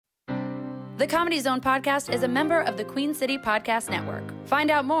The Comedy Zone podcast is a member of the Queen City Podcast Network. Find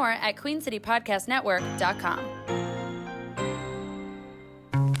out more at queencitypodcastnetwork.com.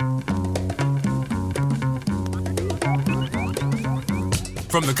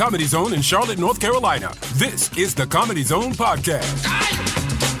 From the Comedy Zone in Charlotte, North Carolina, this is the Comedy Zone Podcast.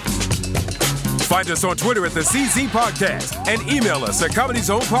 Find us on Twitter at the CZ Podcast and email us at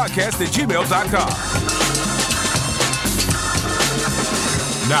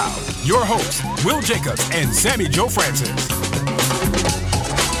comedyzonepodcast@gmail.com. Now, your hosts, Will Jacobs and Sammy Joe Francis.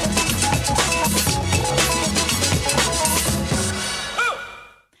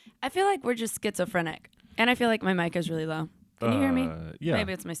 I feel like we're just schizophrenic, and I feel like my mic is really low. Can you hear me? Yeah.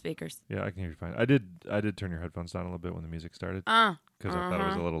 Maybe it's my speakers. Yeah, I can hear you fine. I did turn your headphones down a little bit when the music started because I thought it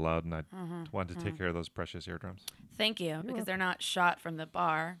was a little loud, and I wanted to take care of those precious eardrums. Thank you, because they're not shot from the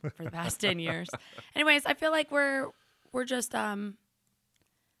bar for the past 10 years. Anyways, I feel like we're just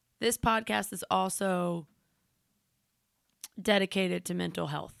this podcast is also dedicated to mental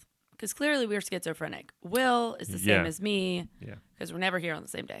health, because clearly we're schizophrenic. Will is the same as me, because we're never here on the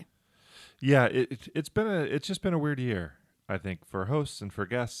same day. Yeah, it's just been a weird year, I think, for hosts and for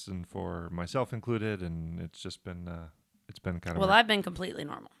guests and for myself included, and it's just been kind of. Well, weird. I've been completely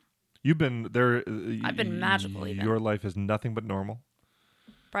normal. You've been there. I've been magical. Even your life is nothing but normal.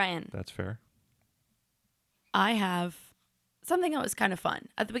 Brian, that's fair. I have something that was kind of fun.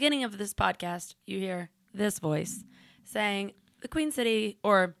 At the beginning of this podcast, you hear this voice saying the Queen City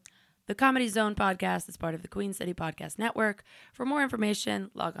or the Comedy Zone podcast is part of the Queen City Podcast Network. For more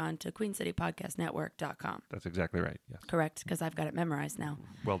information, log on to queencitypodcastnetwork.com. That's exactly right. Yes. Correct, because I've got it memorized now.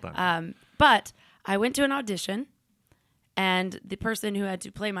 Well done. But I went to an audition, and the person who had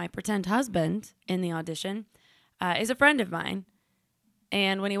to play my pretend husband in the audition is a friend of mine.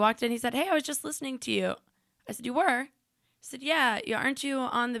 And when he walked in, he said, "Hey, I was just listening to you." I said, "You were?" He said, "Yeah, aren't you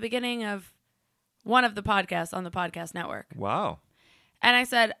on the beginning of one of the podcasts on the podcast network?" Wow. And I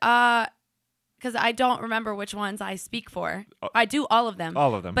said, because I don't remember which ones I speak for. I do all of them.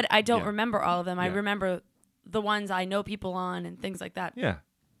 All of them. But I don't remember all of them. I Yeah. remember the ones I know people on and things like that. Yeah.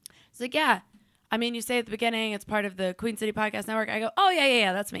 It's like, yeah. I mean, you say at the beginning it's part of the Queen City Podcast Network. I go, oh,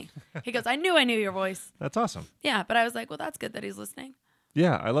 yeah, that's me. He goes, I knew your voice. That's awesome. Yeah, but I was like, well, that's good that he's listening.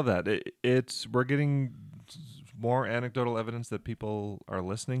 Yeah, I love that. We're getting more anecdotal evidence that people are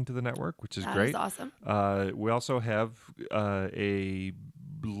listening to the network, which is great. That is awesome. We also have a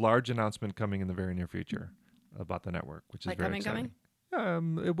large announcement coming in the very near future about the network, which is very exciting.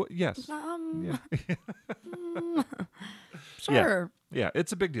 Yes. Yeah. Sure. Sure. Yeah,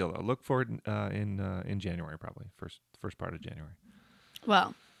 it's a big deal though. Look for it in January, probably first part of January.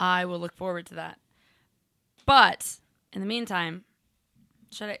 Well, I will look forward to that. But in the meantime,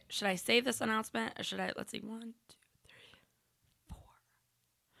 should I save this announcement or should I? Let's see, 1, 2, 3, 4.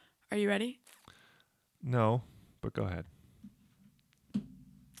 Are you ready? No, but go ahead.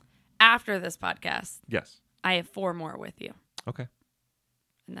 After this podcast, Yes. I have 4 more with you. Okay.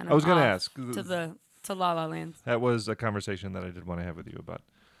 And then I was going gonna to ask to La La Land. That was a conversation that I did want to have with you about.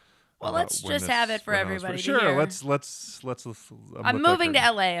 Well, let's just have it for everybody to Sure, hear. let's. I'm moving to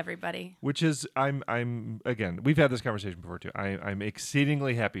LA, everybody. Which is, I'm again. We've had this conversation before too. I'm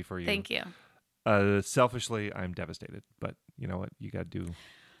exceedingly happy for you. Thank you. Selfishly, I'm devastated, but you know what? You got to do.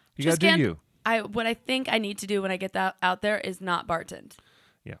 You got Just to do can't- you. What I think I need to do when I get that out there is not bartend.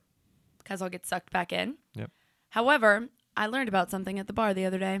 Yeah. Because I'll get sucked back in. Yep. However, I learned about something at the bar the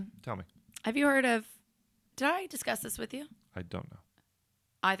other day. Tell me. Have you heard of? Did I discuss this with you? I don't know.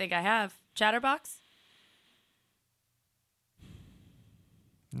 I think I have. Chatterbox?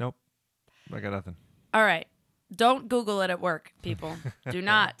 Nope. I got nothing. All right. Don't Google it at work, people. Do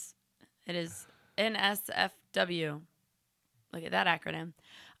not. It is NSFW. Look at that acronym.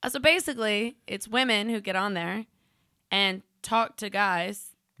 So basically, it's women who get on there and talk to guys.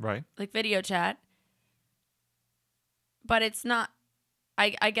 Right. Like video chat. But it's not.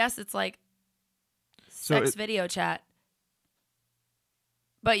 I guess it's like sex video chat.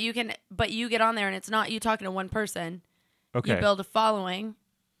 But you get on there and it's not you talking to one person. Okay. You build a following.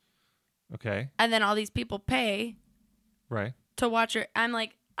 Okay. And then all these people pay. Right. To watch your. I'm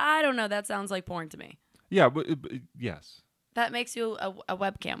like, I don't know. That sounds like porn to me. Yeah. But yes. That makes you a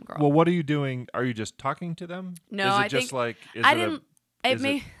webcam girl. Well, what are you doing? Are you just talking to them? No, is it I just think like. Is I it didn't.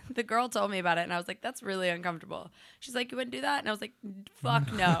 A, the girl told me about it, and I was like, "That's really uncomfortable." She's like, "You wouldn't do that," and I was like,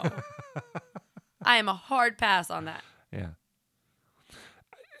 "Fuck no." I am a hard pass on that. Yeah.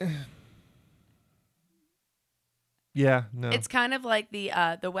 Yeah, no. It's kind of like the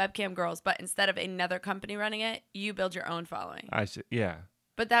webcam girls, but instead of another company running it, you build your own following. I see. Yeah.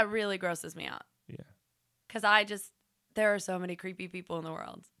 But that really grosses me out. Yeah. Because there are so many creepy people in the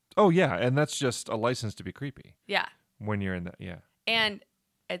world. Oh, yeah. And that's just a license to be creepy. Yeah. When you're in that. Yeah. And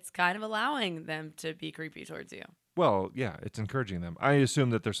it's kind of allowing them to be creepy towards you. Well, yeah. It's encouraging them. I assume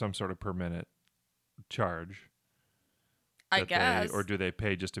that there's some sort of per minute charge. I guess. Or do they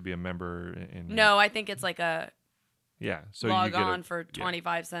pay just to be a member? No, I think it's like a so log you get on for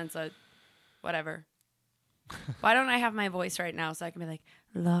 25 cents a whatever. Why don't I have my voice right now so I can be like,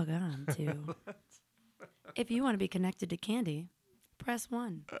 log on to. If you want to be connected to Candy, press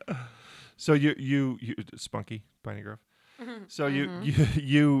 1. So you Spunky, Piney Grove. So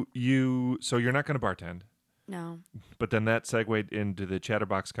so you're not going to bartend. No. But then that segued into the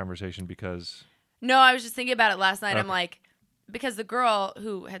Chatterbox conversation because. No, I was just thinking about it last night. Okay. I'm like, because the girl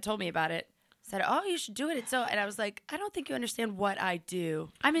who had told me about it said, "Oh, you should do it." And I was like, I don't think you understand what I do.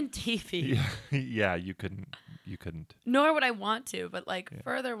 I'm in TV. Yeah, you couldn't. Nor would I want to, but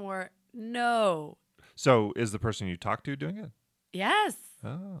furthermore, no. So is the person you talk to doing it? Yes.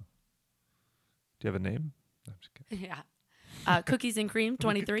 Oh. Do you have a name? No, I'm just kidding. Yeah. Cookies and Cream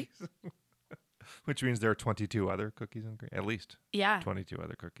 23. Which means there are 22 other cookies and cream. At least. Yeah. 22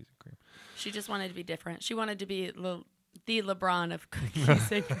 other cookies and cream. She just wanted to be different. She wanted to be the LeBron of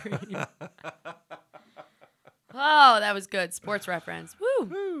cookies and cream. Oh, that was good. Sports reference.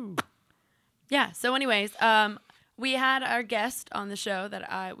 Woo. Yeah. So anyways, we had our guest on the show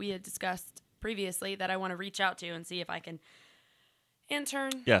that we had discussed previously that I want to reach out to and see if I can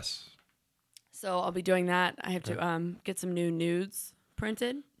intern. Yes. So I'll be doing that. I have to get some new nudes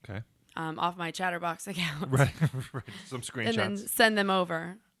printed. Okay. Off my Chatterbox account. Right. Some screenshots. And then send them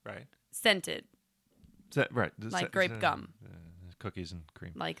over. Right. Scented. Right. Like grape gum. Cookies and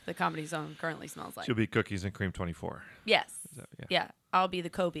cream. Like the Comedy Zone currently smells like. She'll be Cookies and Cream 24. Yes. Yeah. I'll be the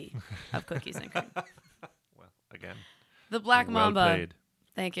Kobe of Cookies and Cream. Well, again. The Black Mamba. Played.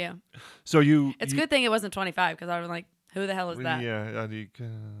 Thank you. So It's a good thing it wasn't 25 because I was like, who the hell is that?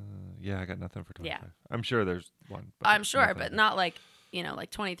 Yeah, I got nothing for 25. Yeah. I'm sure there's one. But I'm sure, but not like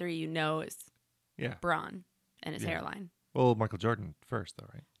 23 is yeah. Braun and his hairline. Well, Michael Jordan first, though,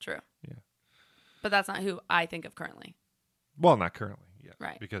 right? True. Yeah. But that's not who I think of currently. Well, not currently, yeah.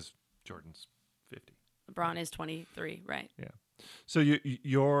 Right. Because Jordan's 50. Braun is 23, right? Yeah. So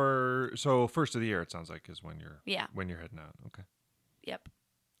you're first of the year, it sounds like, is when you're heading out. Okay. Yep.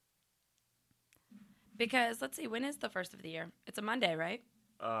 Because let's see, when is the first of the year? It's a Monday, right?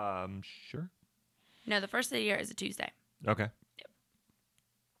 Sure. No, the first of the year is a Tuesday. Okay. Yep.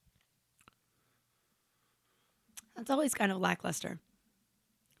 That's always kind of lackluster.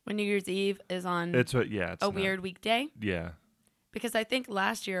 When New Year's Eve is on it's a weird weekday. Yeah. Because I think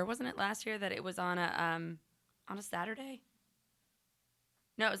wasn't it last year that it was on a Saturday?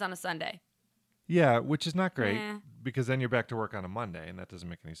 No, it was on a Sunday. Yeah, which is not great because then you're back to work on a Monday, and that doesn't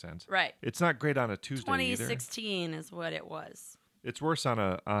make any sense. Right. It's not great on a Tuesday 2016 is what it was. It's worse on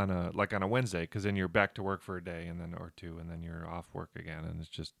a Wednesday because then you're back to work for a day or two, and then you're off work again, and it's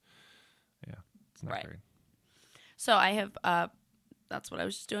just it's not great. So I have that's what I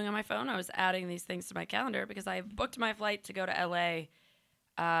was just doing on my phone. I was adding these things to my calendar because I booked my flight to go to LA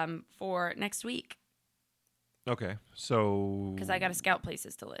for next week. Okay, so because I got to scout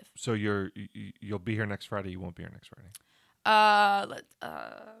places to live. So you'll be here next Friday. You won't be here next Friday.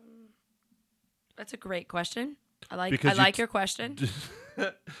 That's a great question. I like your question.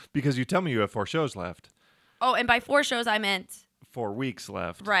 Because you tell me you have 4 shows left. Oh, and by 4 shows I meant 4 weeks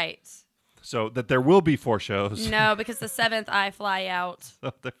left. Right. So that there will be 4 shows. No, because the 7th I fly out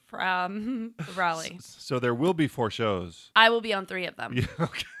from Raleigh. So there will be 4 shows. I will be on 3 of them. Yeah,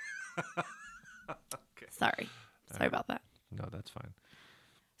 okay. Sorry about that. No, that's fine.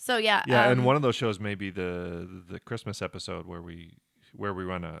 So yeah. Yeah, and one of those shows may be the Christmas episode where we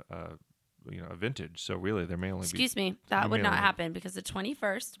run a vintage. So really, there may only Excuse me, that would not happen because the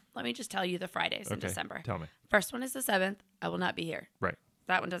 21st. Let me just tell you the Fridays in December. Tell me. First one is the 7th. I will not be here. Right.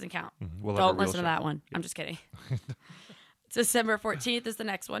 That one doesn't count. Mm-hmm. We'll Don't listen to that one. Yeah. I'm just kidding. December 14th is the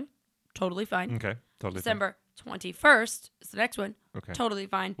next one. Totally fine. Okay. Totally December 21st is the next one. Okay. Totally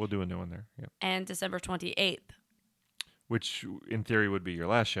fine. We'll do a new one there. Yep. And December 28th. Which, in theory, would be your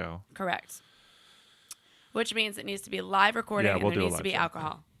last show. Correct. Which means it needs to be live recording and there needs to be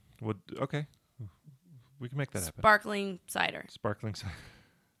alcohol. Okay. We can make that happen. Sparkling cider.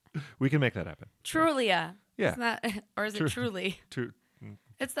 We can make that happen. Trulia. Yeah. Or is it Truly? True.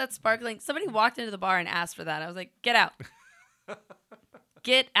 It's that sparkling. Somebody walked into the bar and asked for that. I was like, get out.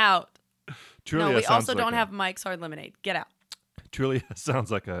 Get out. Trulia no, we also don't have Mike's Hard Lemonade. Get out. Trulia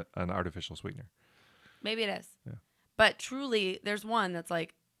sounds like an artificial sweetener. Maybe it is. Yeah. But truly, there's one that's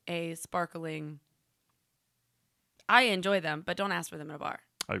like a sparkling. I enjoy them, but don't ask for them in a bar.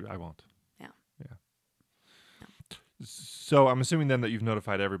 I won't. Yeah. So I'm assuming then that you've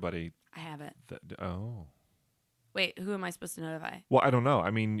notified everybody. I haven't. Oh. Wait, who am I supposed to notify? Well, I don't know.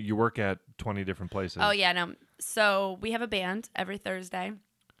 I mean, you work at 20 different places. Oh, yeah, no. So we have a band every Thursday,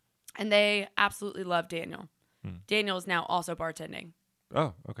 and they absolutely love Daniel. Daniel is now also bartending.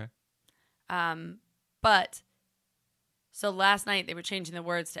 Oh, okay. But so last night they were changing the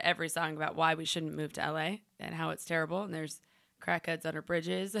words to every song about why we shouldn't move to LA and how it's terrible and there's crackheads under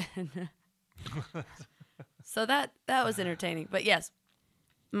bridges. So that was entertaining. But yes,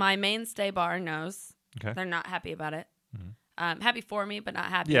 my mainstay bar knows. Okay. They're not happy about it. Happy for me, but not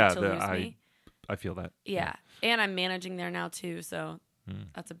happy to lose me. I feel that. Yeah. And I'm managing there now too, so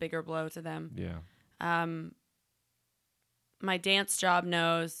that's a bigger blow to them. Yeah. My dance job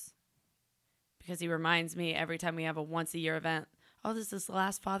knows because he reminds me every time we have a once-a-year event, oh, this is the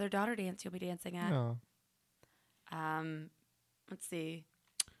last father-daughter dance you'll be dancing at. No. Let's see.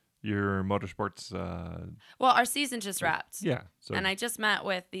 Your motorsports... Well, our season just wrapped. Yeah. So. And I just met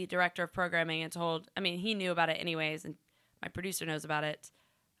with the director of programming and he knew about it anyways, and my producer knows about it.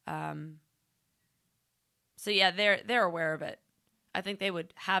 So, yeah, they're aware of it. I think they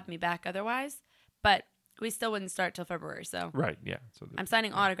would have me back otherwise, but we still wouldn't start till February. So Right, yeah. So I'm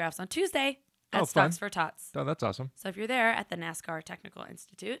signing autographs on Tuesday at fun. Stocks for Tots. Oh, that's awesome. So if you're there at the NASCAR Technical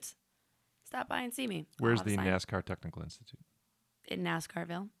Institute, stop by and see me. Where's the NASCAR Technical Institute? In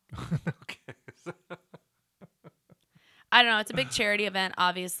NASCARville. Okay. I don't know. It's a big charity event.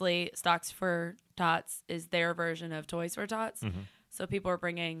 Obviously, Stocks for Tots is their version of Toys for Tots. Mm-hmm. So people are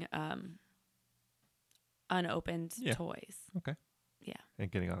bringing unopened toys. Okay. Yeah. And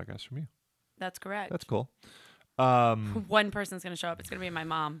getting autographs from you. That's correct. That's cool. One person's going to show up. It's going to be my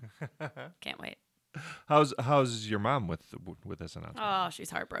mom. Can't wait. How's your mom with this announcement? Oh, she's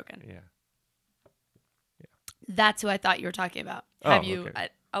heartbroken. Yeah. That's who I thought you were talking about. Oh, Have you okay.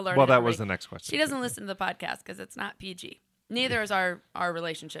 alerted Well, that everybody? was the next question. She doesn't listen to the podcast because it's not PG. Neither is our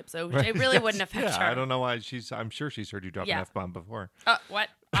relationship, so it really wouldn't affect her. I don't know why I'm sure she's heard you drop an F-bomb before. What?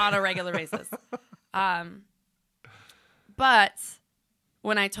 On a regular basis. But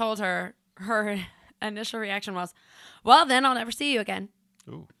when I told her initial reaction was, well, then I'll never see you again.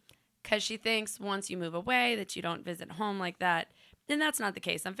 Ooh. Because she thinks once you move away that you don't visit home like that. And that's not the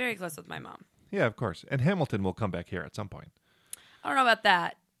case. I'm very close with my mom. Yeah, of course. And Hamilton will come back here at some point. I don't know about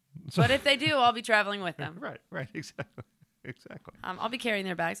that. But if they do, I'll be traveling with them. Right. Exactly. I'll be carrying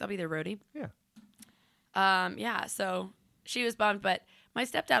their bags. I'll be their roadie. Yeah. So she was bummed, but my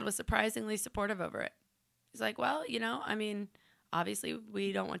stepdad was surprisingly supportive over it. He's like, well, obviously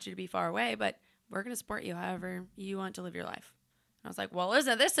we don't want you to be far away, but we're going to support you however you want to live your life. And I was like, well,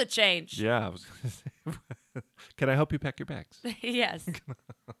 isn't this a change? Yeah. I was gonna say, can I help you pack your bags? Yes.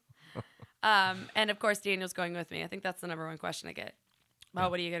 And of course, Daniel's going with me. I think that's the number one question I get.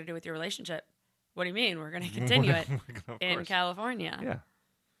 Well, what are you going to do with your relationship? What do you mean? We're going to continue it in California. Yeah.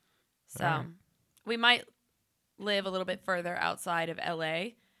 So we might live a little bit further outside of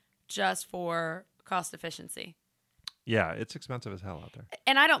LA just for cost efficiency. Yeah, it's expensive as hell out there.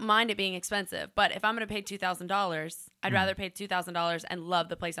 And I don't mind it being expensive, but if I'm going to pay $2,000, I'd rather pay $2,000 and love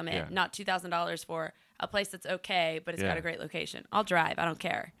the place I'm in, not $2,000 for a place that's okay, but it's got a great location. I'll drive. I don't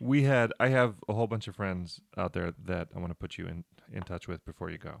care. I have a whole bunch of friends out there that I want to put you in touch with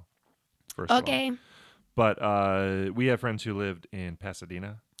before you go. First of all. But we have friends who lived in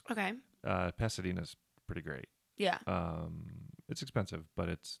Pasadena. Okay. Pasadena's pretty great. Yeah. It's expensive, but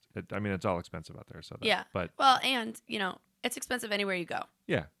it's all expensive out there. So and it's expensive anywhere you go.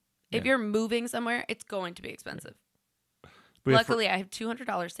 Yeah. If you're moving somewhere, it's going to be expensive. Luckily, I have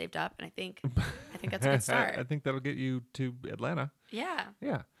 $200 saved up, and I think that's a good start. I think that'll get you to Atlanta. Yeah.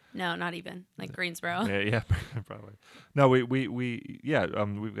 Yeah. No, not even like Greensboro. Yeah, probably. No,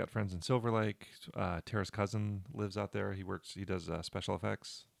 we've got friends in Silver Lake. Tara's cousin lives out there. He does special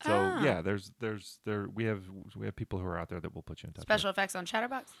effects. So we have people who are out there that will put you in touch. Special effects on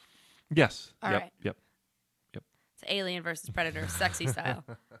Chatterbox? Yes. All right. Yep. It's Alien versus Predator, sexy style.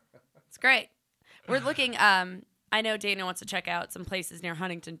 It's great. We're looking. I know Dana wants to check out some places near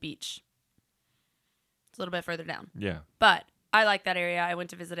Huntington Beach. It's a little bit further down. Yeah. But I like that area. I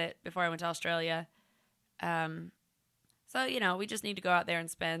went to visit it before I went to Australia. So, we just need to go out there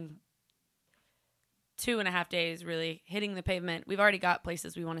and spend 2.5 days really hitting the pavement. We've already got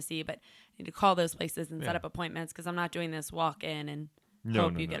places we want to see, but I need to call those places and set up appointments because I'm not doing this walk in and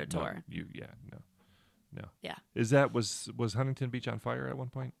hope you get a tour. No. Yeah. Was Huntington Beach on fire at one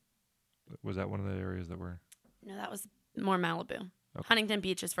point? Was that one of the areas that were? No, that was more Malibu. Okay. Huntington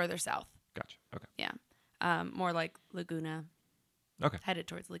Beach is further south. Gotcha. Okay. Yeah. More like Laguna. Okay. Headed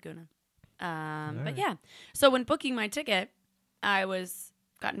towards Laguna. But yeah. So when booking my ticket, I was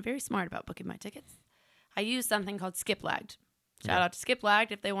gotten very smart about booking my tickets. I use something called Skip Lagged. Shout out to Skip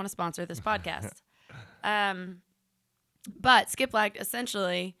Lagged if they want to sponsor this podcast. But Skip Lagged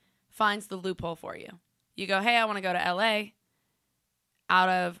essentially finds the loophole for you. You go, hey, I want to go to LA out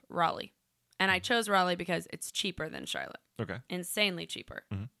of Raleigh. And I chose Raleigh because it's cheaper than Charlotte. Okay. Insanely cheaper.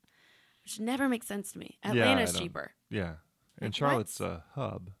 Mm-hmm. Which never makes sense to me. Atlanta's cheaper. Yeah. And Like, Charlotte's a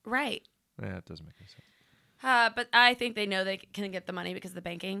hub. Right. Yeah, it doesn't make any sense. But I think they know they can get the money because the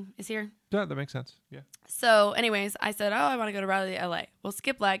banking is here. Yeah, that makes sense. Yeah. So anyways, I said, I want to go to Raleigh, LA. Well,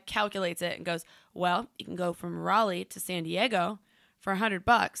 Skip Lag calculates it and goes, well, you can go from Raleigh to San Diego for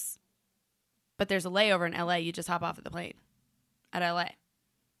 $100. But there's a layover in LA. You just hop off of the plane at LA.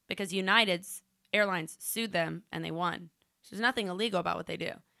 Because United's Airlines sued them and they won. So there's nothing illegal about what they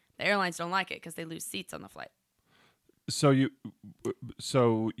do. The airlines don't like it because they lose seats on the flight. So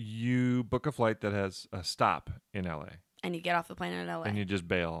you book a flight that has a stop in LA. And you get off the plane in LA. And you just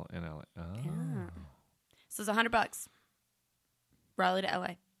bail in LA. Oh. Yeah. So it's $100. Raleigh to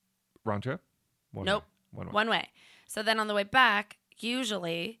LA. Round trip? Nope. One way. So then on the way back,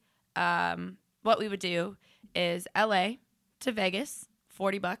 usually what we would do is LA to Vegas,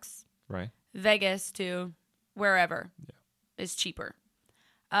 $40. Right. Vegas to wherever is cheaper.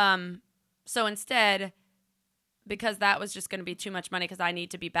 So instead, because that was just going to be too much money because I need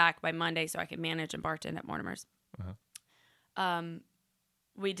to be back by Monday so I can manage and bartend at Mortimer's.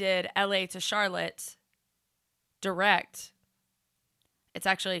 We did LA to Charlotte direct. It's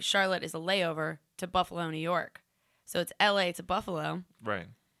actually Charlotte is a layover to Buffalo, New York. So it's LA to Buffalo. Right.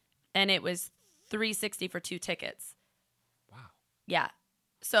 And it was $360 for 2 tickets. Wow. Yeah.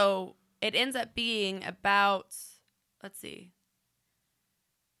 So it ends up being about, let's see,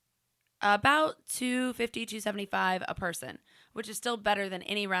 about $250, $275 a person, which is still better than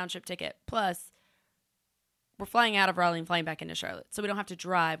any round trip ticket. Plus, we're flying out of Raleigh and flying back into Charlotte, so we don't have to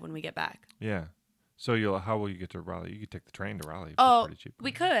drive when we get back. Yeah. So how will you get to Raleigh? You could take the train to Raleigh. Oh, pretty cheap.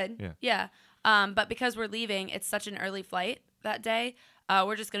 we could. Yeah. But because we're leaving, it's such an early flight that day.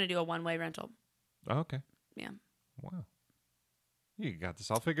 We're just going to do a one-way rental. Oh, okay. Yeah. Wow. You got this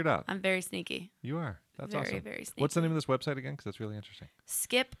all figured out. I'm very sneaky. You are. That's very, awesome. Very sneaky. What's the name of this website again? Because that's really interesting.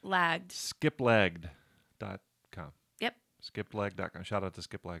 Skip Lagged. Skiplagged.com. Yep. Skiplagged.com. Shout out to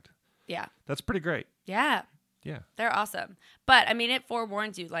Skiplagged. Yeah. That's pretty great. Yeah. Yeah. They're awesome. But, I mean, it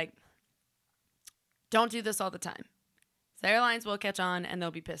forewarns you, like, don't do this all the time. The airlines will catch on and they'll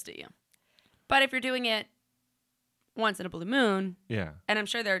be pissed at you. But if you're doing it once in a blue moon, yeah, and I'm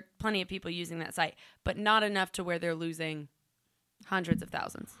sure there are plenty of people using that site, but not enough to where they're losing hundreds of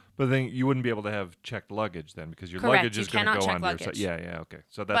thousands. But then you wouldn't be able to have checked luggage then because your Correct. luggage is going to go on your site. Yeah, okay.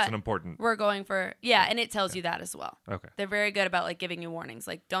 So that's an important. We're going for, and it tells you that as well. Okay. They're very good about like giving you warnings.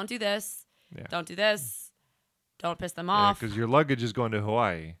 Like, don't do this. Yeah. Don't do this. Don't piss them off. Because your luggage is going to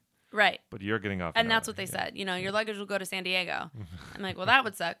Hawaii. Right. But you're getting off. And that's what they said. You know, your luggage will go to San Diego. I'm like, well, that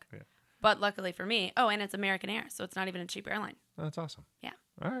would suck. Yeah. But luckily for me, and it's American Air, so it's not even a cheap airline. Oh, that's awesome. Yeah.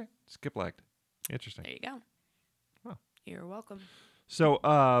 All right. Skip lagged. Interesting. There you go. Oh. You're welcome. So,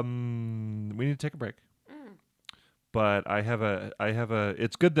 we need to take a break. But I have a.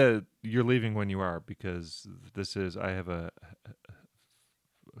 It's good that you're leaving when you are because I have an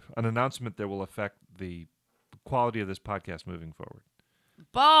announcement that will affect the quality of this podcast moving forward.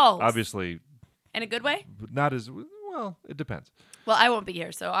 Balls. Obviously. In a good way? Not as well. It depends. Well, I won't be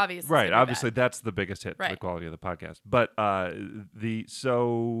here, so obviously. Right. Obviously, that's the biggest hit to the Right. quality of the podcast. But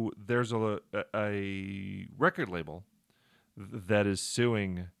there's a record label that is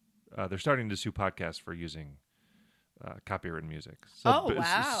suing. They're starting to sue podcasts for using copywritten music. So,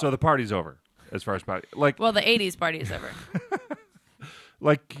 wow. So the party's over as far as Well, the 80s party is over.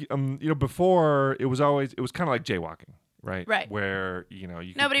 Before it was kind of like jaywalking. Right. Where,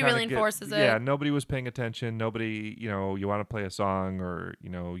 nobody really enforces it. Yeah. Nobody was paying attention. Nobody, you want to play a song or,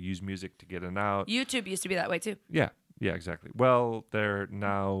 use music to get in and out. YouTube used to be that way too. Yeah. Yeah, exactly. Well, they're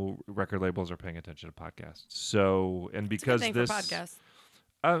now record labels are paying attention to podcasts. So, and because it's a good thing for podcasts.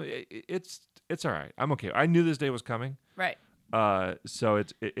 It's all right. I'm okay. I knew this day was coming. Right. So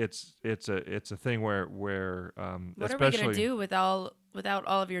it's a thing where what especially, are we gonna do without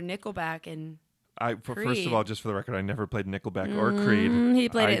all of your Nickelback and first of all, just for the record, I never played Nickelback or Creed. He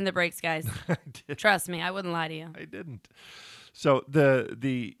played it in the breaks, guys. I did. Trust me, I wouldn't lie to you. I didn't. So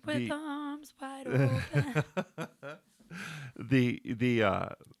the With arms wide open.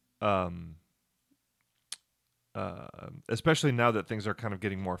 Especially now that things are kind of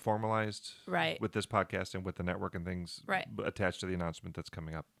getting more formalized, right, with this podcast and with the network and things, right, attached to the announcement that's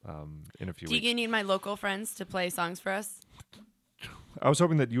coming up in a few weeks. Do you need my local friends to play songs for us? I was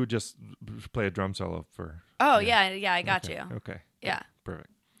hoping that you would just play a drum solo for. Oh yeah, I got you. Okay. Yeah. Perfect.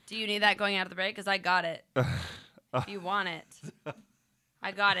 Do you need that going out of the break? Because I got it. If you want it.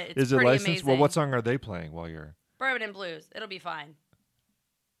 I got it. It's Is it pretty licensed? amazing. Well, what song are they playing while you're... Bourbon and Blues. It'll be fine.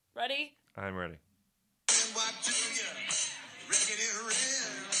 Ready? I'm ready.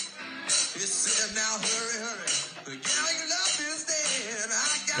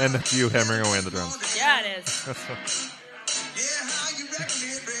 And you hammering away on the drums. Yeah, it is.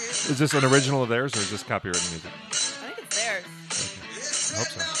 Is this an original of theirs, or is this copyrighted music? I think it's theirs. I hope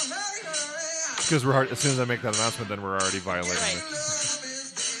so. Because as soon as I make that announcement, then we're already violating it.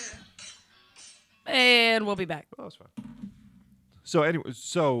 And we'll be back. Oh, that's fine. So anyway,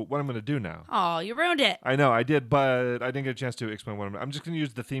 what I'm going to do now. Oh, you ruined it. I know, I did, but I didn't get a chance to explain what I'm just going to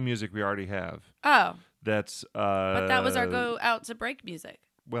use the theme music we already have. Oh. That's... but that was our go out to break music.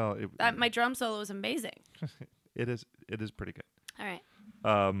 Well... my drum solo was amazing. It is pretty good. All right.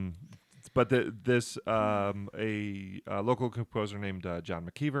 But this a local composer named John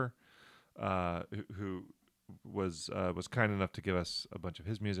McKeever, who was kind enough to give us a bunch of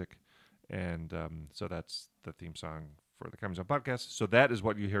his music, and so that's the theme song for the Comedy Zone podcast. So that is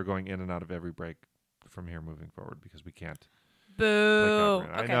what you hear going in and out of every break from here moving forward, because we can't. Boo. Okay,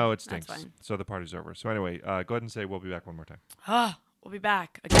 I know it stinks. That's fine. So the party's over. So anyway, go ahead and say we'll be back one more time. Oh, we'll be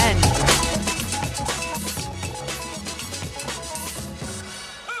back again.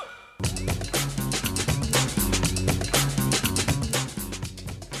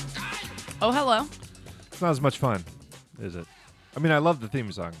 Oh, hello. It's not as much fun, is it? I mean, I love the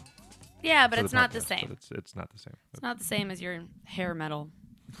theme song. Yeah, but for it's not the podcast, same. But it's not the same. It's not the same as your hair metal.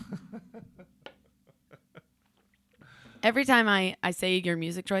 Every time I say your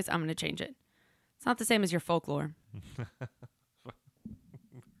music choice, I'm going to change it. It's not the same as your folklore.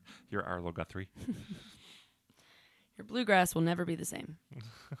 Your Arlo Guthrie. Your bluegrass will never be the same.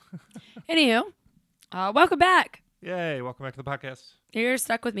 Anywho, welcome back. Yay, welcome back to the podcast. You're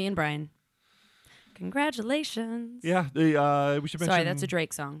stuck with me and Brian. Congratulations. Yeah, we should mention... Sorry, that's a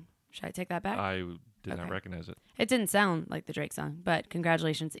Drake song. Should I take that back? I did not recognize it. It didn't sound like the Drake song, but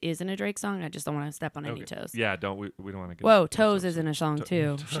Congratulations isn't a Drake song. I just don't want to step on any toes. Yeah, we don't want to get... Whoa, Toes isn't a song,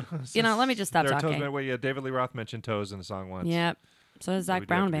 too. Let me just stop talking. David Lee Roth mentioned Toes in the song once. Yep. So does So Zach we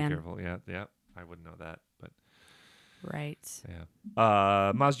do have Brown to be Band. careful. Yeah. I wouldn't know that, but... Right. Yeah.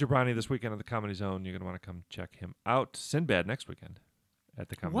 Maz Jobrani this weekend at the Comedy Zone. You're going to want to come check him out. Sinbad next weekend at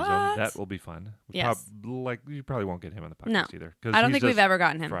the Comedy Zone. That will be fun. Yes. You probably won't get him on the No. podcast either. I don't think we've ever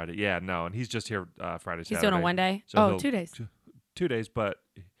gotten him. Friday. Yeah, no. And he's just here Friday, He's Saturday. doing a one day? So 2 days. 2 days, but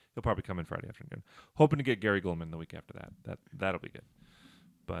he'll probably come in Friday afternoon. Hoping to get Gary Gulman the week after that. That'll be good.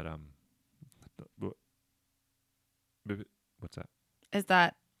 But what's that? Is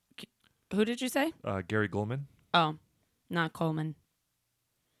that... Who did you say? Gary Gulman. Oh, not Coleman.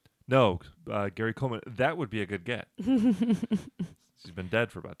 No, Gary Coleman. That would be a good get. He's been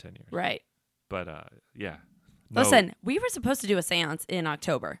dead for about 10 years. Right. But, yeah. No. Listen, we were supposed to do a seance in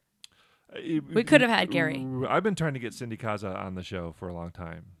October. We could have had Gary. I've been trying to get Cindy Kaza on the show for a long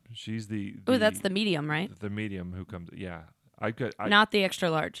time. She's the Oh, that's the medium, right? The medium who comes. Yeah. Not the extra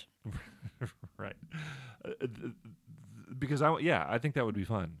large. Right. Because I think that would be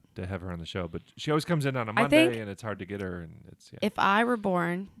fun to have her on the show. But she always comes in on a Monday, and it's hard to get her. And it's If I were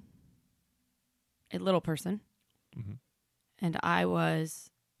born a little person, mm-hmm. and I was...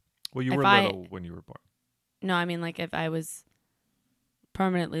 Well, you were little when you were born. No, I mean like if I was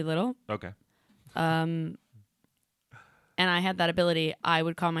permanently little. Okay. And I had that ability, I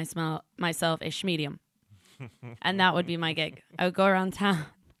would call myself a schmedium. And that would be my gig. I would go around town.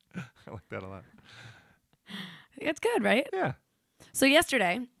 I like that a lot. It's good, right? Yeah. So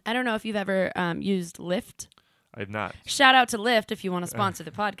yesterday, I don't know if you've ever used Lyft. I have not. Shout out to Lyft if you want to sponsor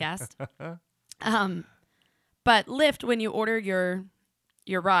the podcast. But Lyft, when you order your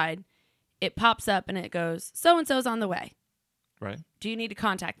ride, it pops up and it goes, so-and-so's on the way. Right. Do you need to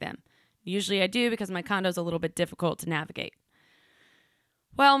contact them? Usually I do because my condo's a little bit difficult to navigate.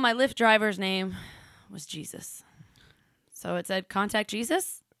 Well, my Lyft driver's name was Jesus. So it said, contact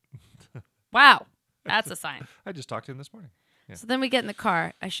Jesus? Wow. That's a sign. I just talked to him this morning. Yeah. So then we get in the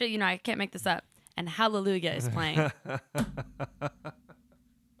car. I can't make this up. And Hallelujah is playing. I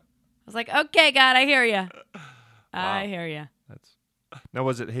was like, okay, God, I hear you. Wow. I hear you. Now,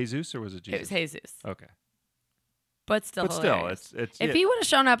 was it Jesus or was it Jesus? It was Jesus. Okay. But still hilarious. It's if he would have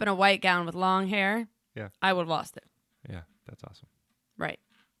shown up in a white gown with long hair, yeah, I would have lost it. Yeah, that's awesome. Right.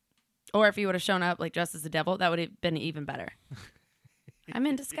 Or if he would have shown up like dressed as the devil, that would have been even better. I'm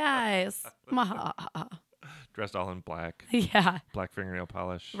in disguise. Dressed all in black. Yeah. Black fingernail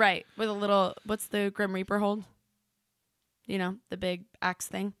polish. Right. With a little, what's the Grim Reaper hold? You know, the big axe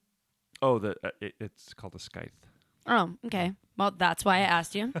thing. Oh, it's called a scythe. Oh, okay. Well, that's why I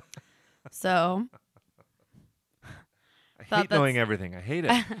asked you. So. I hate knowing everything. I hate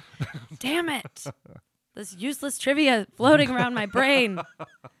it. Damn it. This useless trivia floating around my brain.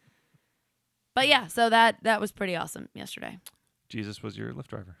 But yeah, so that was pretty awesome yesterday. Jesus was your Lyft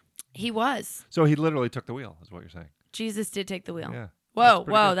driver. He was. So he literally took the wheel, is what you're saying. Jesus did take the wheel. Yeah. Whoa,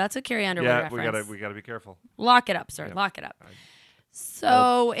 Good. that's a Carrie Underwood reference. we gotta be careful. Lock it up, sir. Yep. Lock it up.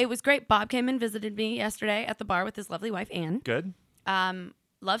 So it was great. Bob came and visited me yesterday at the bar with his lovely wife, Anne. Good.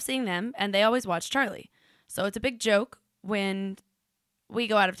 Love seeing them, and they always watch Charlie. So it's a big joke when we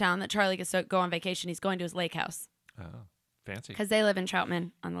go out of town that Charlie gets to go on vacation. He's going to his lake house. Oh, fancy. Because they live in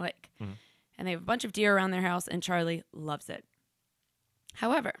Troutman on the lake. Mm-hmm. And they have a bunch of deer around their house, and Charlie loves it.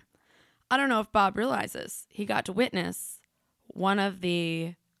 However, I don't know if Bob realizes he got to witness one of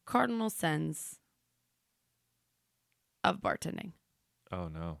the cardinal sins of bartending. Oh,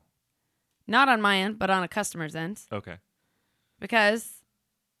 no. Not on my end, but on a customer's end. Okay. Because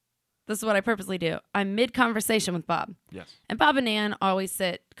this is what I purposely do. I'm mid-conversation with Bob. Yes. And Bob and Ann always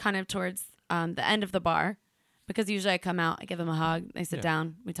sit kind of towards the end of the bar because usually I come out, I give them a hug, they sit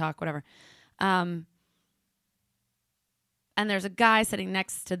down, we talk, whatever. And there's a guy sitting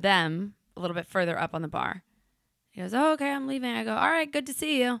next to them a little bit further up on the bar. He goes, oh, okay, I'm leaving. I go, all right, good to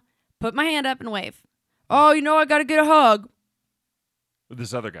see you. Put my hand up and wave. Oh, you know I got to get a hug.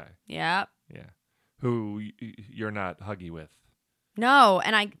 This other guy. Yeah. Yeah. Who you're not huggy with. No,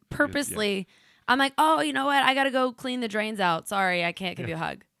 and I purposely, I'm like, oh, you know what? I got to go clean the drains out. Sorry, I can't give you a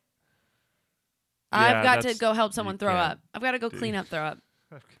hug. I've got to go help someone throw up. I've got to go clean up throw up.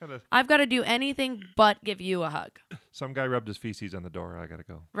 I've got to do anything but give you a hug. Some guy rubbed his feces on the door. I got to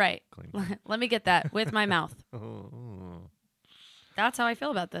go. Right. Clean. Let me get that with my mouth. Oh. That's how I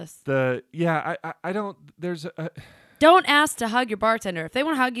feel about this. I don't, there's a... Don't ask to hug your bartender. If they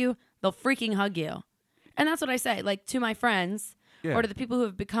want to hug you, they'll freaking hug you. And that's what I say, like to my friends or to the people who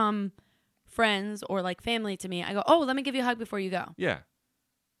have become friends or like family to me. I go, oh, let me give you a hug before you go. Yeah.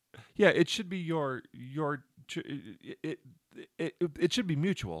 Yeah, it should be it should be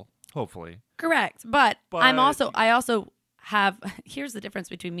mutual, hopefully. Correct. But I also have, here's the difference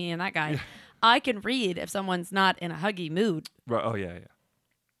between me and that guy. I can read if someone's not in a huggy mood. Right. Oh, yeah, yeah.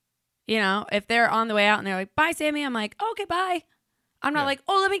 You know, if they're on the way out and they're like, bye, Sammy, I'm like, okay, bye. I'm not like,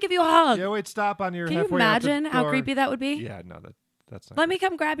 oh, let me give you a hug. Yeah, wait, stop on your Can you halfway out the imagine how door. creepy that would be? Yeah, no, that's not Let good. me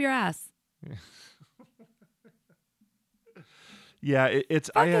come grab your ass. Yeah, it's...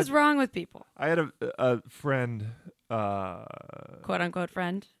 What is wrong with people? I had a friend... Quote unquote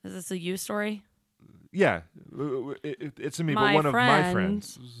friend. Is this a you story? Yeah, it's a me, but one of my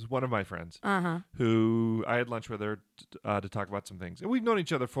friends. One of my friends. Who I had lunch with her to talk about some things. And we've known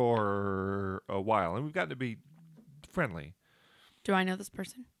each other for a while, and we've gotten to be friendly. Do I know this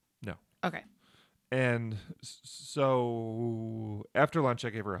person? No. Okay. And so after lunch, I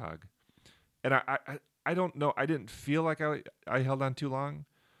gave her a hug. And I don't know. I didn't feel like I held on too long,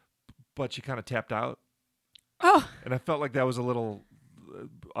 but she kind of tapped out. Oh. And I felt like that was a little,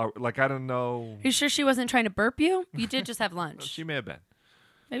 like, I don't know. Are you sure she wasn't trying to burp you? You did just have lunch. She may have been.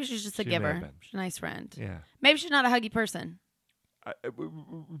 Maybe she's just a She may have giver. been. She's a nice friend. Yeah. Maybe she's not a huggy person.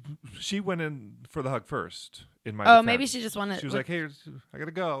 She went in for the hug first. In my Oh, defense. maybe she just wanted. She was like, "Hey, I gotta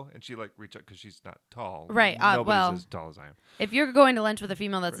go," and she like reached out because she's not tall. Right. Nobody's Well, as tall as I am. If you're going to lunch with a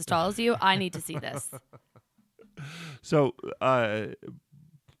female that's as tall as you, I need to see this. So,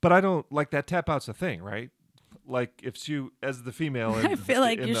 but I don't like that. Tap out's a thing, right? Like if you, as the female, I feel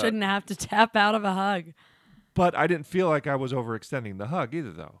like you shouldn't have to tap out of a hug. But I didn't feel like I was overextending the hug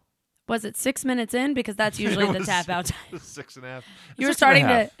either, though. Was it 6 minutes in? Because that's usually the tap out time. 6.5. You were starting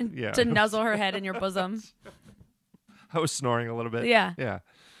to nuzzle her head in your bosom. I was snoring a little bit. Yeah. Yeah.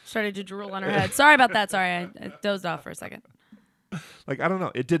 Started to drool on her head. Sorry about that. Sorry, I dozed off for a second. Like, I don't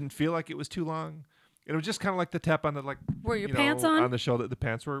know. It didn't feel like it was too long. It was just kind of like the tap on the, like, were your pants on? On the shoulder. The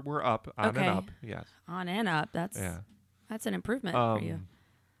pants were up, on and up. Yes. On and up. That's an improvement for you.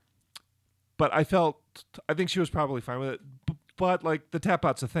 But I think she was probably fine with it. But, like, the tap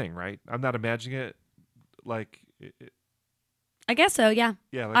out's a thing, right? I'm not imagining it. Like, I guess so, yeah.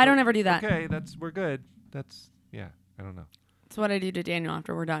 Yeah. Like, I don't ever do that. Okay, we're good. I don't know. That's what I do to Daniel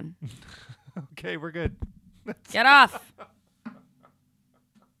after we're done. Okay, we're good. Get off.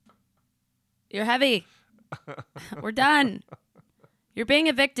 You're heavy. We're done. You're being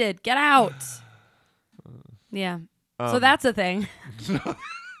evicted. Get out. Yeah. So that's a thing.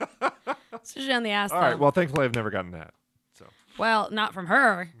 Especially on the ass. All right. Well, thankfully, I've never gotten that. So. Well, not from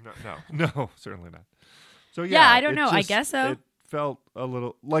her. No, certainly not. So yeah, I don't know. I guess so. It felt a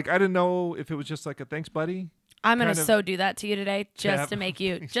little like I didn't know if it was just like a thanks, buddy. I'm gonna do that to you today, just to make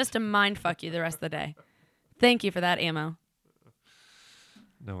you, just to mind fuck you the rest of the day. Thank you for that ammo.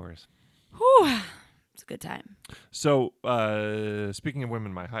 No worries. Whew. It's a good time. So, speaking of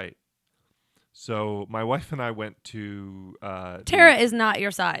women my height, so my wife and I went to Tara is not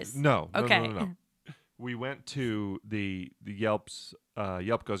your size. No. Okay. No. We went to the Yelp's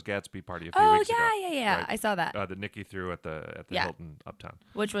Yelp Goes Gatsby party a few weeks ago. Yeah. Right? I saw that. That Nikki threw at the Hilton Uptown.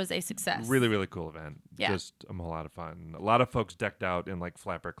 Which was a success. Really, really cool event. Yeah. Just a whole lot of fun. A lot of folks decked out in like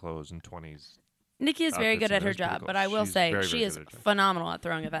flapper clothes and 20s. Nikki is very outfits, good and at it her was pretty job, cool. but I will She's say very, she very is good at her job. phenomenal at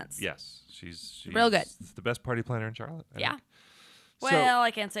throwing events. Yes, she's real good. The best party planner in Charlotte. I Yeah. think. Well,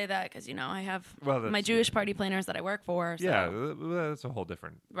 I can't say that because, I have Well, my Jewish party planners that I work for. So. Yeah, that's a whole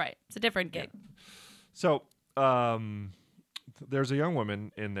different. Right. It's a different gig. So, there's a young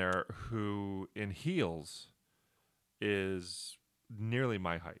woman in there who, in heels, is nearly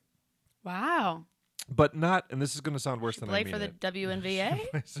my height, Wow. but not. And this is going to sound worse than I Play mean for the it. WNVA?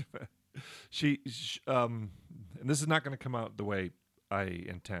 And this is not going to come out the way I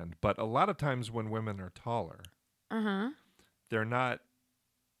intend, but a lot of times when women are taller, they're not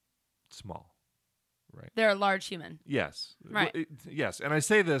small, right? They're a large human. Yes. Right. Yes. And I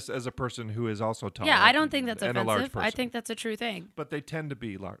say this as a person who is also tall. Yeah, I don't think that's and a large offensive. I person. think that's a true thing. But they tend to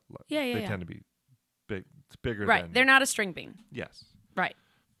be large. Yeah. They tend to be big, bigger Right. than. They're not a string bean. Yes. Right.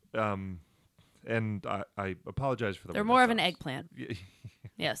 And I apologize for the They're word more that of an sounds- eggplant.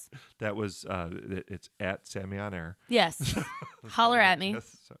 Yes. That was, it's at Sammi on air. Yes. Holler at me.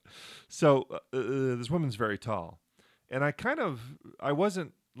 Yes. So this woman's very tall. And I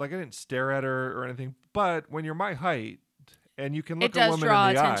wasn't, I didn't stare at her or anything, but when you're my height and you can look It a does woman draw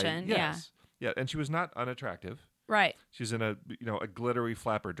in the attention, eye. yeah. Yes. Yeah. And she was not unattractive. Right. She's in a glittery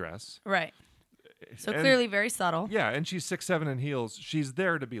flapper dress. Right. So And- clearly very subtle. Yeah. And she's 6'7" in heels. She's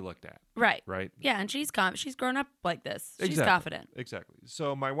there to be looked at. Right. Right. Yeah, and she's grown up like this. She's Exactly. confident. Exactly.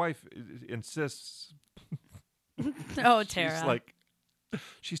 So my wife insists. Oh, Tara. She's like,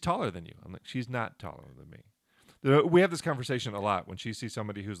 she's taller than you. I'm like, she's not taller than me. We have this conversation a lot when she sees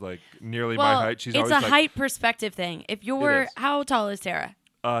somebody who's like nearly my height. She's it's always a like, height perspective thing. If you're, is. how tall is Tara?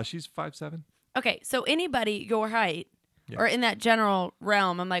 she's 5'7". Okay, so anybody your height Yeah. or in that general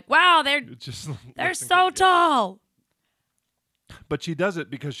realm, I'm like, wow, they're Just so tall. But she does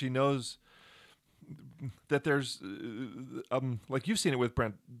it because she knows that there's, like you've seen it with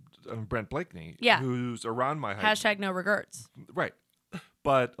Brent Blakeney, Yeah. who's around my height, Hashtag no regrets. right?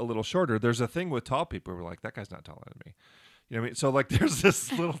 But a little shorter. There's a thing with tall people where we're like, that guy's not taller than me. You know what I mean? So like, there's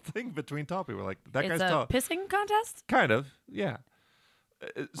this little thing between tall people. We're like, that It's guy's a tall. pissing contest? Kind of, yeah.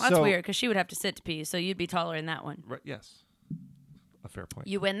 Well, that's weird because she would have to sit to pee, so you'd be taller in that one. Right. Yes. A fair point.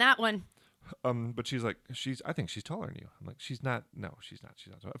 You win that one. But she's like, I think she's taller than you. I'm like, she's not. No, she's not.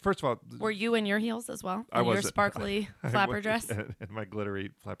 She's not. First of all, Were you in your heels as well? I In your was sparkly I flapper was- dress? and my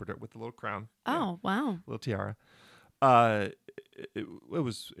glittery flapper dress with the little crown. Oh, wow. Little tiara. It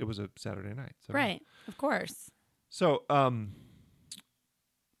was a Saturday night. So. Right. Of course. So,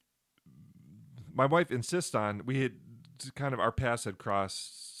 my wife insists on, we had kind of, our paths had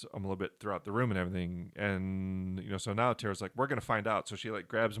crossed a little bit throughout the room and everything. And, so now Tara's like, we're going to find out. So she like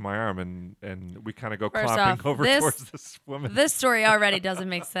grabs my arm and we kind of go First clomping off, over towards this woman. This story already doesn't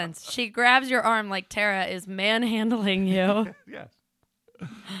make sense. She grabs your arm like Tara is manhandling you. Yes.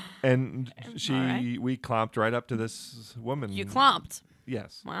 And All right. we clomped right up to this woman. You clomped.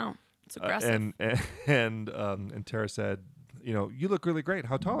 Yes. Wow. It's aggressive. And Tara said, you look really great.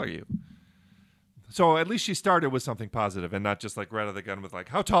 How tall are you? So at least she started with something positive and not just like right out of the gun with like,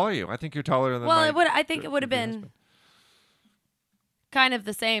 how tall are you? I think you're taller than Well, my I think it would have been husband." kind of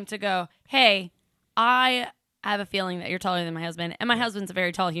the same to go, hey, I have a feeling that you're taller than my husband, and my husband's a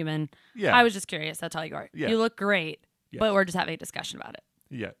very tall human. Yeah. I was just curious how tall you are. Yeah. You look great, Yes. but we're just having a discussion about it.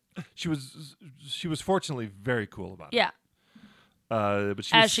 Yeah. She was fortunately very cool about it. Yeah. But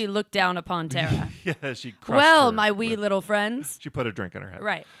As she looked down upon Tara. yeah, she crushed Well, her my wee with- little friends. She put a drink in her head.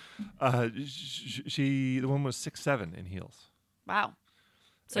 Right. The woman was 6'7" in heels. Wow.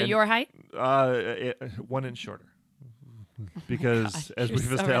 So And- your height? 1 inch shorter. Because God, as you're we've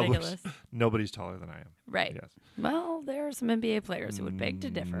so established, ridiculous. nobody's taller than I am. Right. Yes. Well, there are some NBA players who would beg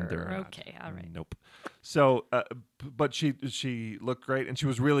to differ. There are not. Okay, all right. Nope. So, but she looked great, and she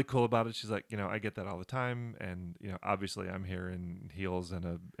was really cool about it. She's like, I get that all the time, and obviously I'm here in heels and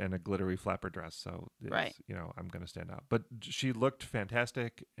a glittery flapper dress, so it's, Right. I'm going to stand out. But she looked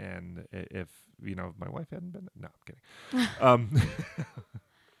fantastic, and if my wife hadn't been, no, I'm kidding.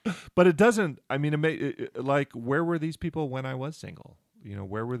 But it doesn't. I mean, like, where were these people when I was single?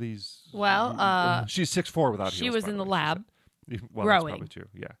 Where were these? Well, she's 6'4" without heels. she was by in the the way, she lab said. Well, growing. that's probably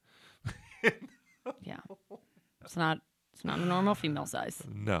true. Yeah. Yeah. It's not a normal female size.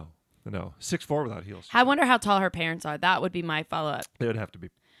 No. No, 6'4" without heels. I wonder how tall her parents are. That would be my follow-up. They would have to be.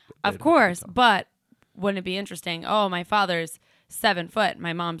 Of course, but wouldn't it be interesting? Oh, my father's 7 foot.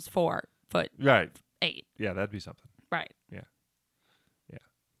 My mom's 4 foot. Right. 8. Yeah, that'd be something. Right. Yeah. Yeah.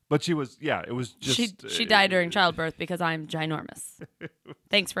 But she was, it was just. She died during childbirth because I'm ginormous.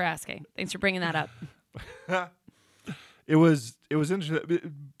 Thanks for asking. Thanks for bringing that up. It was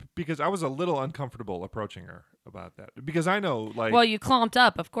interesting because I was a little uncomfortable approaching her about that because I know like. Well, you clomped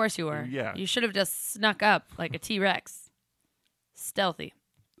up. Of course you were. Yeah. You should have just snuck up like a T-Rex. Stealthy.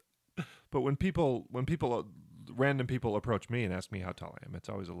 But when random people approach me and ask me how tall I am, it's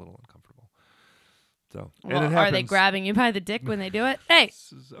always a little uncomfortable. So, Well, and it are they happens grabbing you by the dick when they do it? Hey,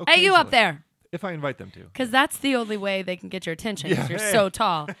 you occasionally, up there. If I invite them to. Because that's the only way they can get your attention. Yeah, Because you're hey. so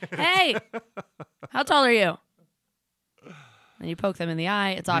tall. Hey, how tall are you? And you poke them in the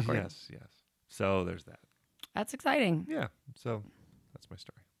eye. It's awkward. Yes. So there's that. That's exciting. Yeah. So that's my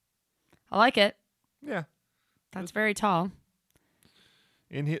story. I like it. Yeah. That's very tall.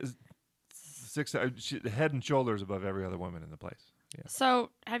 In his head and shoulders above every other woman in the place. Yeah.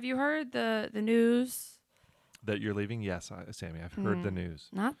 So, have you heard the news? That you're leaving? Yes, Sammy. I've heard the news.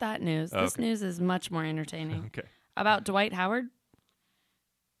 Not that news. This Okay. news is much more entertaining. Okay. About Dwight Howard?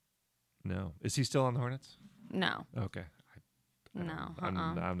 No. Is he still on the Hornets? No. Okay. No.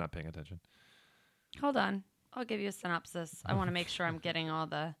 I'm not paying attention. Hold on. I'll give you a synopsis. I want to make sure I'm getting all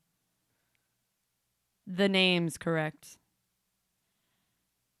the names correct.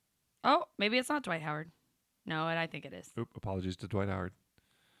 Oh, maybe it's not Dwight Howard. No, I think it is. Oop, apologies to Dwight Howard.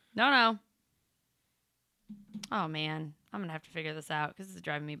 No. Oh, man. I'm going to have to figure this out because this is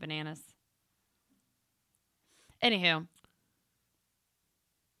driving me bananas. Anywho.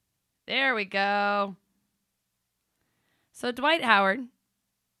 There we go. So Dwight Howard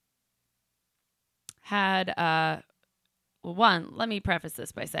had, let me preface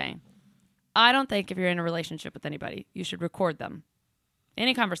this by saying, I don't think if you're in a relationship with anybody, you should record them.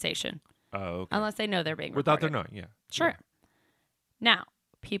 Any conversation. Oh, okay. Unless they know they're being Without recorded. their knowing, yeah. Sure. Yeah. Now,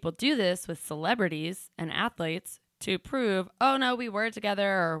 people do this with celebrities and athletes to prove, oh, no, we were together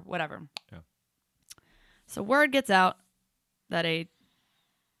or whatever. Yeah. So word gets out that a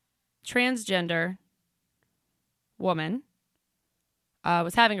transgender woman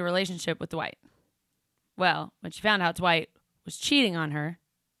was having a relationship with Dwight. Well, when she found out Dwight was cheating on her,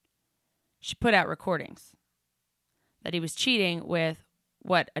 she put out recordings that he was cheating with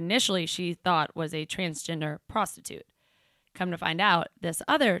what initially she thought was a transgender prostitute. Come to find out, this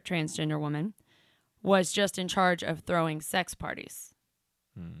other transgender woman was just in charge of throwing sex parties,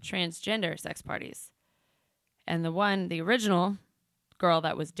 transgender sex parties. And the original girl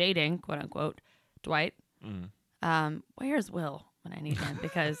that was dating, quote unquote, Dwight, where's Will when I need him?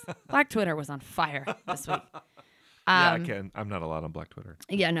 Because Black Twitter was on fire this week. Yeah, I can. I'm not allowed on Black Twitter.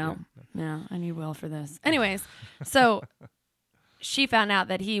 Yeah, no, I need Will for this. Anyways, so she found out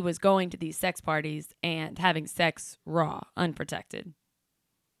that he was going to these sex parties and having sex raw, unprotected.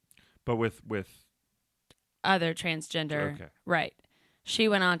 But with other transgender. Okay. Right. She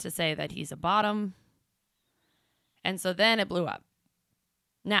went on to say that he's a bottom. And so then it blew up.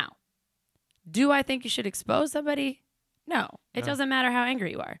 Now, do I think you should expose somebody? No. It doesn't matter how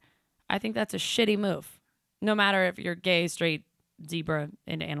angry you are. I think that's a shitty move. No matter if you're gay, straight, zebra,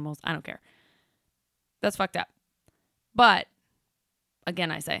 into animals. I don't care. That's fucked up. But,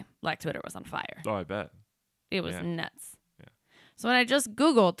 again, I say, Black Twitter was on fire. Oh, I bet. It was nuts. Yeah. So when I just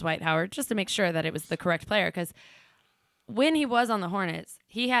Googled Dwight Howard, just to make sure that it was the correct player, because when he was on the Hornets,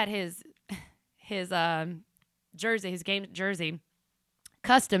 he had his jersey, his game jersey,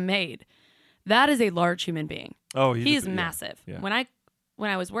 custom made. That is a large human being. Oh, he's massive. Yeah. When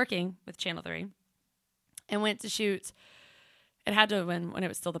I was working with Channel 3 and went to shoot, it had to have been when it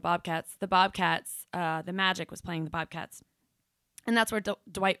was still the Bobcats. The Bobcats, the Magic was playing the Bobcats. And that's where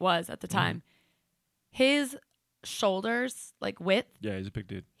Dwight was at the time. His shoulders, like width. Yeah, he's a big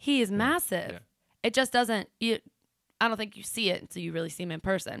dude. He is massive. Yeah. It just doesn't, I don't think you see it until you really see him in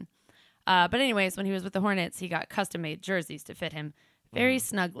person. But anyways, when he was with the Hornets, he got custom made jerseys to fit him very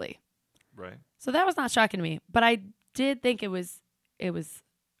snugly. Right. So that was not shocking to me, but I did think it was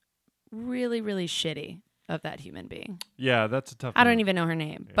really, really shitty of that human being. Yeah, that's a tough I don't move. even know her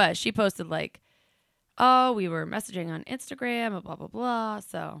name, but she posted like, oh, we were messaging on Instagram and blah, blah, blah.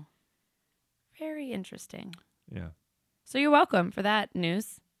 So very interesting. Yeah. So you're welcome for that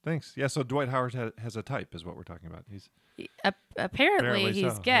news. Thanks. Yeah, so Dwight Howard has a type is what we're talking about. He's Apparently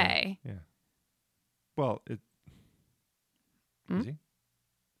he's so, gay. Yeah. Well, is he?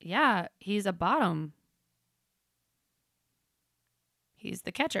 Yeah, he's a bottom. He's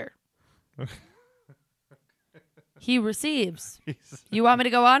the catcher. He receives. You want me to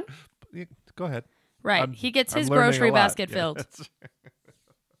go on? Go ahead. Right. He gets his I'm learning grocery a lot. basket Yeah, filled.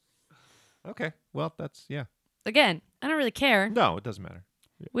 Okay. Well, that's Again, I don't really care. No, it doesn't matter.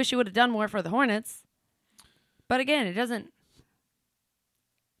 Wish you would have done more for the Hornets. But again, it doesn't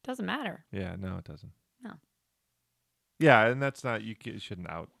matter. Yeah. No, it doesn't. No. Yeah, and that's not you shouldn't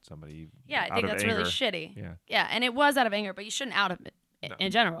out somebody. Yeah, I out think of that's anger. really shitty. Yeah. Yeah, and it was out of anger, but you shouldn't out of it No.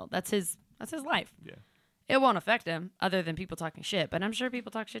 in general. That's his life. Yeah. It won't affect him other than people talking shit, but I'm sure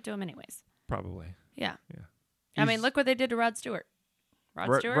people talk shit to him anyways. Probably. Yeah. Yeah. I mean, look what they did to Rod Stewart.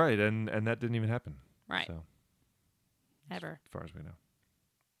 Stewart? Right, and that didn't even happen. Right. So, Ever. as far as we know.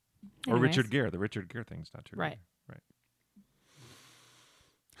 Anyways. Or Richard Gere. The Richard Gere thing's not true. Right. Right.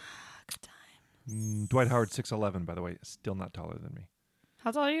 Good times. Dwight Howard, 6'11", by the way, still not taller than me.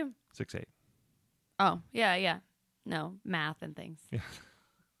 How tall are you? 6'8". Oh, yeah. No, math and things. Yeah.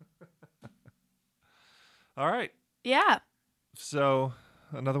 All right. Yeah. So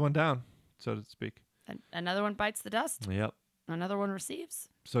another one down, so to speak. Another one bites the dust. Yep. Another one receives.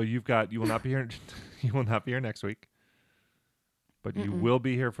 So you will not be here. You will not be here next week, but you will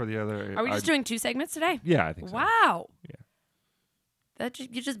be here for the other. Are we just doing 2 segments today? Yeah, I think so. Wow. Yeah.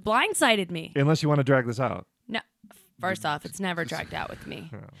 You just blindsided me. Unless you want to drag this out. No. First off, it's never dragged out with me.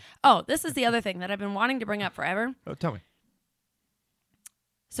 Oh. Oh, this is the other thing that I've been wanting to bring up forever. Oh, tell me.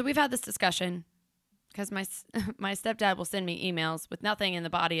 So we've had this discussion because my stepdad will send me emails with nothing in the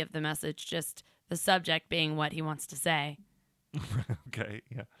body of the message, just the subject being what he wants to say. Okay,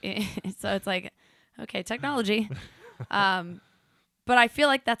 yeah. So it's like, okay, technology. But I feel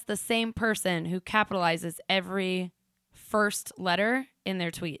like that's the same person who capitalizes every first letter in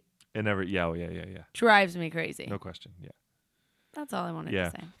their tweet. And yeah. Drives me crazy. No question. Yeah. That's all I wanted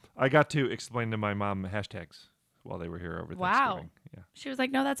to say. I got to explain to my mom hashtags while they were here over Thanksgiving. Yeah. She was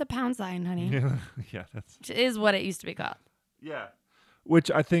like, no, that's a pound sign, honey. Yeah, that's. Which is what it used to be called. Yeah.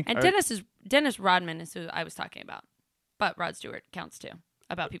 Which I think. And Dennis Rodman is who I was talking about. But Rod Stewart counts too.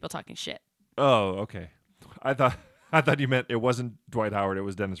 About people talking shit. Oh, okay. I thought you meant it wasn't Dwight Howard, it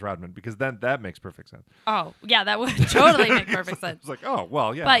was Dennis Rodman, because then that makes perfect sense. Oh, yeah, that would totally make perfect sense. It's like, oh,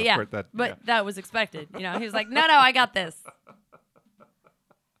 well, yeah. But yeah, of course that was expected. You know, he was like, no, I got this.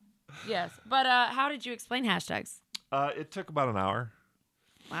 Yes. But how did you explain hashtags? It took about an hour.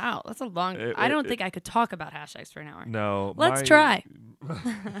 Wow, that's a long. I don't think I could talk about hashtags for an hour. No. Let's try.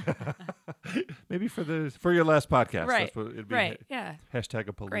 Maybe for your last podcast. Right. That's what it'd be. Right. Yeah.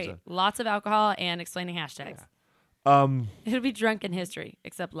 #Apalooza. Great. Lots of alcohol and explaining hashtags. Yeah. It'll be drunken history,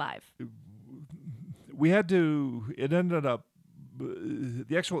 except live. It ended up,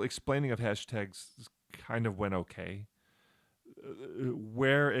 the actual explaining of hashtags kind of went okay.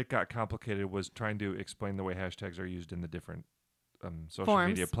 Where it got complicated was trying to explain the way hashtags are used in the different social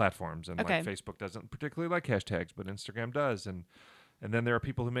media platforms. And like Facebook doesn't particularly like hashtags, but Instagram does. And then there are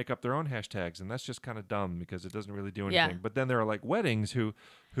people who make up their own hashtags, and that's just kind of dumb because it doesn't really do anything. Yeah. But then there are like weddings who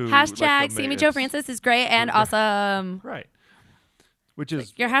hashtag Sammy Joe Francis is great and awesome. Right. Which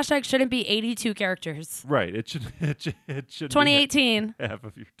is your hashtag shouldn't be 82 characters. Right. It should 2018 half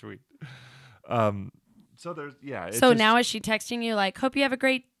of your tweet. So there's So now is she texting you like, hope you have a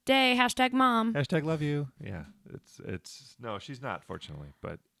great day, #mom. #love you. Yeah. It's no, she's not, fortunately.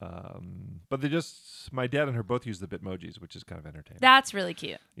 But they just, my dad and her both use the Bitmojis, which is kind of entertaining. That's really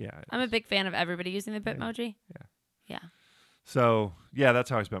cute. Yeah. I'm a big fan of everybody using the Bitmoji. Yeah. So yeah, that's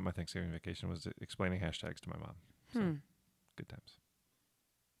how I spent my Thanksgiving vacation, was explaining hashtags to my mom. So, good times.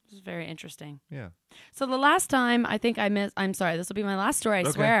 This is very interesting. Yeah. So the last time I think I'm sorry, this will be my last story, I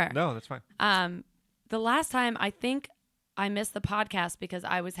swear. No, that's fine. The last time I think I missed the podcast because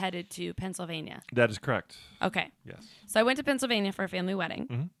I was headed to Pennsylvania. That is correct. Okay. Yes. So I went to Pennsylvania for a family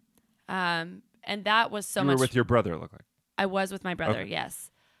wedding. Mm-hmm. And that was so much. You were with your brother, it looked like. I was with my brother, yes.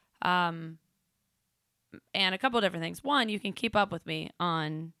 And a couple of different things. One, you can keep up with me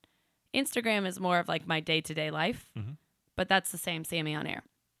on Instagram is more of like my day-to-day life. Mm-hmm. But that's the same Sammy on air.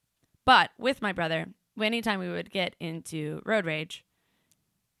 But with my brother, anytime we would get into road rage,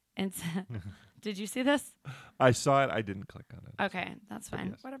 and did you see this? I saw it. I didn't click on it. Okay, that's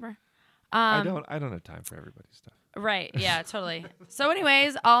fine. Yes. Whatever. I don't have time for everybody's stuff. Right. Yeah, totally. So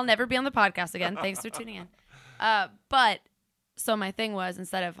anyways, I'll never be on the podcast again. Thanks for tuning in. But so my thing was,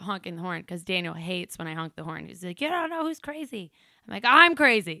 instead of honking the horn, because Daniel hates when I honk the horn. He's like, you don't know who's crazy. I'm like, I'm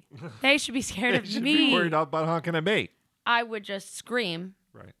crazy. They should be scared of me. They should be worried about honking at me. I would just scream.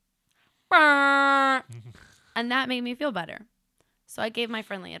 Right. And that made me feel better. So I gave my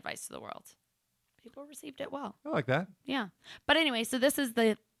friendly advice to the world. People received it well. I like that. Yeah. But anyway, so this is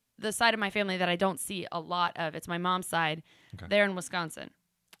the side of my family that I don't see a lot of. It's my mom's side. Okay. They're in Wisconsin.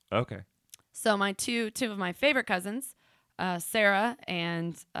 Okay. So my two of my favorite cousins Sarah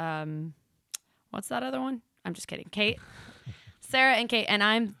and what's that other one? I'm just kidding. Kate. Sarah and Kate, and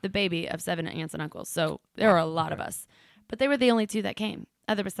I'm the baby of 7 aunts and uncles, so there were a lot of us. But they were the only 2 that came,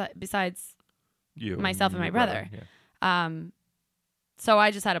 besides You, myself and my your brother. Yeah. So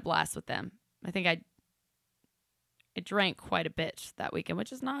I just had a blast with them. I think I drank quite a bit that weekend,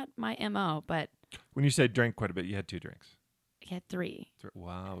 which is not my MO, but When you say drank quite a bit, you had 2 drinks. I had 3.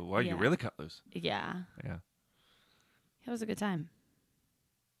 Wow, you Yeah. really cut loose. Yeah. Yeah. It was a good time.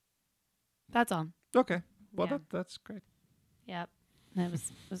 That's all. Okay. Well, Yeah. that's great. Yep. It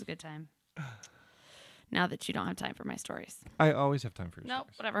was a good time. Now that you don't have time for my stories. I always have time for your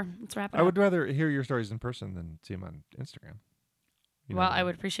Nope, stories. whatever. Let's wrap it I up. would rather hear your stories in person than see them on Instagram. You know Well, what I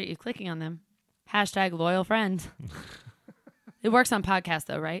would appreciate you clicking on them. #loyal friend. It works on podcasts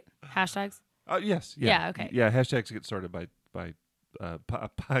though, right? Hashtags? Yes. Yeah. Yeah, okay. Yeah. Hashtags get sorted by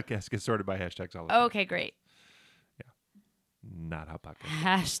podcasts get sorted by hashtags all the time. Okay, great. Not how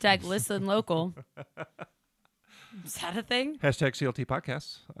podcasts. #listen local. Is that a thing? Hashtag CLT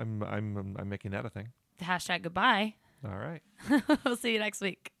podcasts. I'm making that a thing. #goodbye. All right. We'll see you next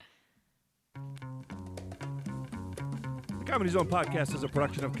week. The Comedy Zone podcast is a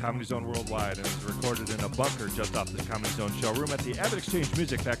production of Comedy Zone Worldwide and is recorded in a bunker just off the Comedy Zone showroom at the Abbott Exchange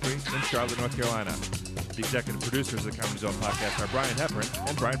Music Factory in Charlotte, North Carolina. The executive producers of the Comedy Zone podcast are Brian Hepburn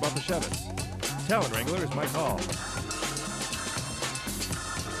and Brian Baltashevitz. Talent wrangler is Mike Hall.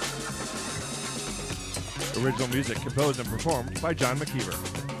 Original music composed and performed by John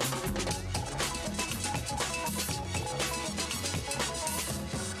McKeever.